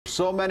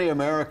so many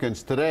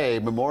Americans today,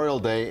 Memorial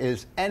Day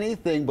is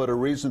anything but a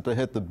reason to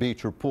hit the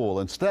beach or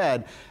pool.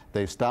 Instead,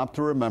 they stop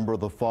to remember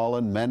the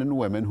fallen men and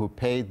women who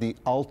paid the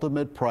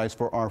ultimate price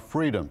for our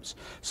freedoms.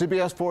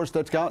 CBS 4's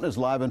Ted Scouten is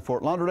live in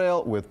Fort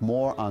Lauderdale with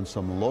more on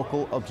some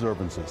local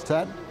observances.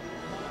 Ted?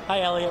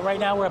 Hi, Elliot. Right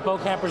now we're at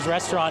Beaucamper's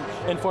restaurant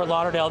in Fort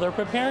Lauderdale. They're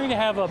preparing to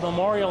have a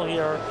memorial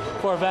here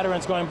for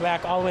veterans going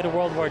back all the way to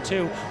World War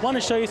II. I want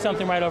to show you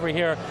something right over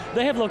here.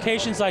 They have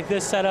locations like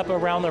this set up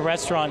around the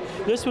restaurant.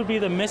 This would be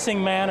the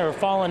missing man or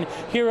fallen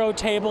hero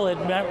table.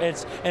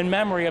 It's in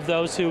memory of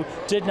those who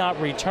did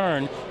not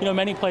return. You know,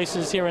 many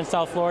places here in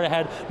South Florida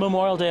had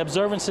Memorial Day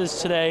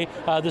observances today,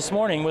 this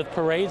morning, with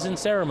parades and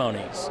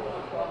ceremonies.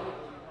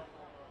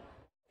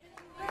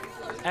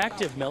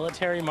 Active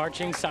military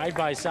marching side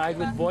by side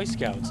with Boy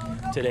Scouts.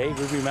 Today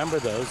we remember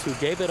those who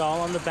gave it all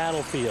on the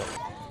battlefield.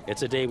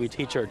 It's a day we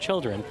teach our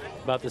children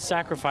about the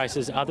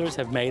sacrifices others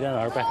have made on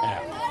our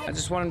behalf. I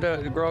just want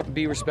him to grow up and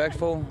be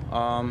respectful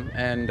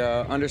and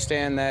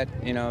understand that,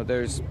 you know,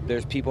 there's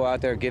people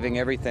out there giving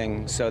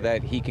everything so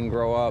that he can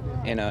grow up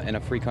in a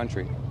free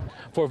country.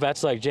 For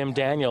vets like Jim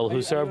Daniel,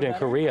 who served in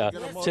Korea,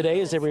 today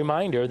is a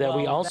reminder that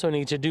we also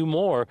need to do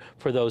more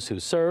for those who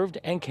served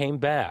and came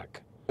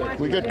back.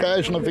 We get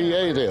guys in the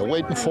VA there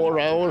waiting 4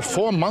 hours,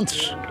 4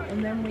 months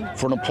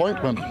for an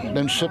appointment,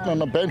 then sitting on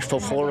the bench for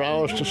 4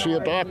 hours to see a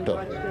doctor.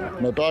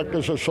 And the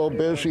doctors are so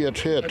busy, it's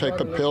here, take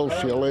the pill,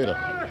 see you later.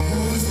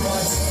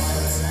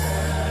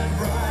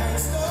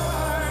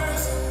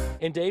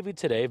 In Davie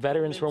today,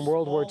 veterans from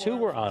World War II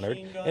were honored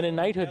in a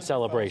knighthood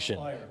celebration,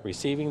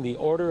 receiving the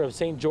Order of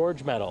St.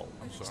 George Medal.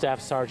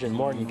 Staff Sergeant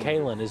Morton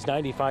Kalin is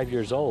 95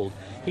 years old.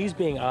 He's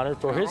being honored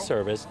for his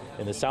service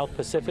in the South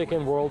Pacific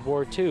in World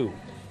War II.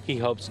 He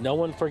hopes no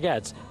one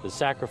forgets the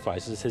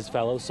sacrifices his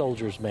fellow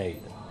soldiers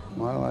made.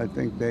 Well, I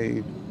think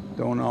they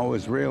don't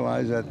always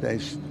realize that they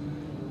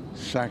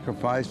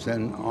sacrificed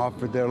and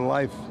offered their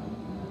life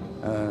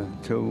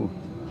to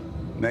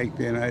make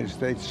the United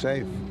States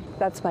safe.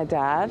 That's my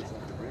dad.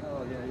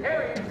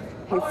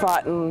 He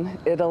fought in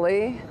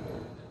Italy.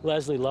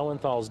 Leslie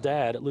Lowenthal's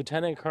dad,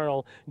 Lieutenant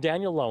Colonel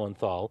Daniel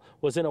Lowenthal,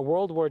 was in a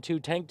World War II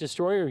tank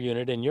destroyer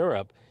unit in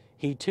Europe.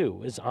 He,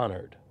 too, is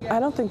honored. I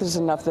don't think there's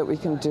enough that we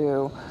can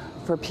do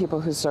for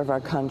people who serve our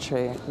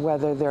country,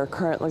 whether they're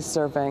currently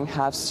serving,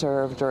 have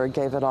served, or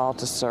gave it all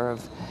to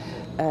serve.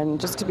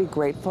 And just to be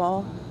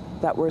grateful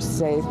that we're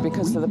safe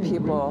because of the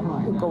people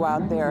who go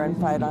out there and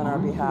fight on our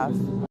behalf.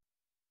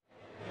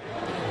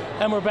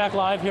 And we're back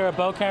live here at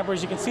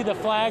Beaucamper's. You can see the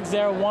flags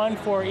there, one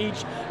for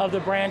each of the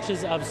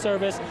branches of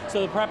service.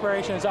 So the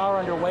preparations are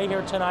underway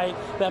here tonight.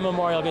 That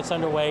memorial gets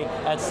underway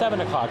at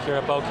 7 o'clock here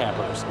at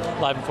Beaucamper's.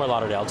 Live in Fort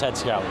Lauderdale, Ted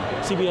Scouten,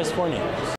 CBS 4 News.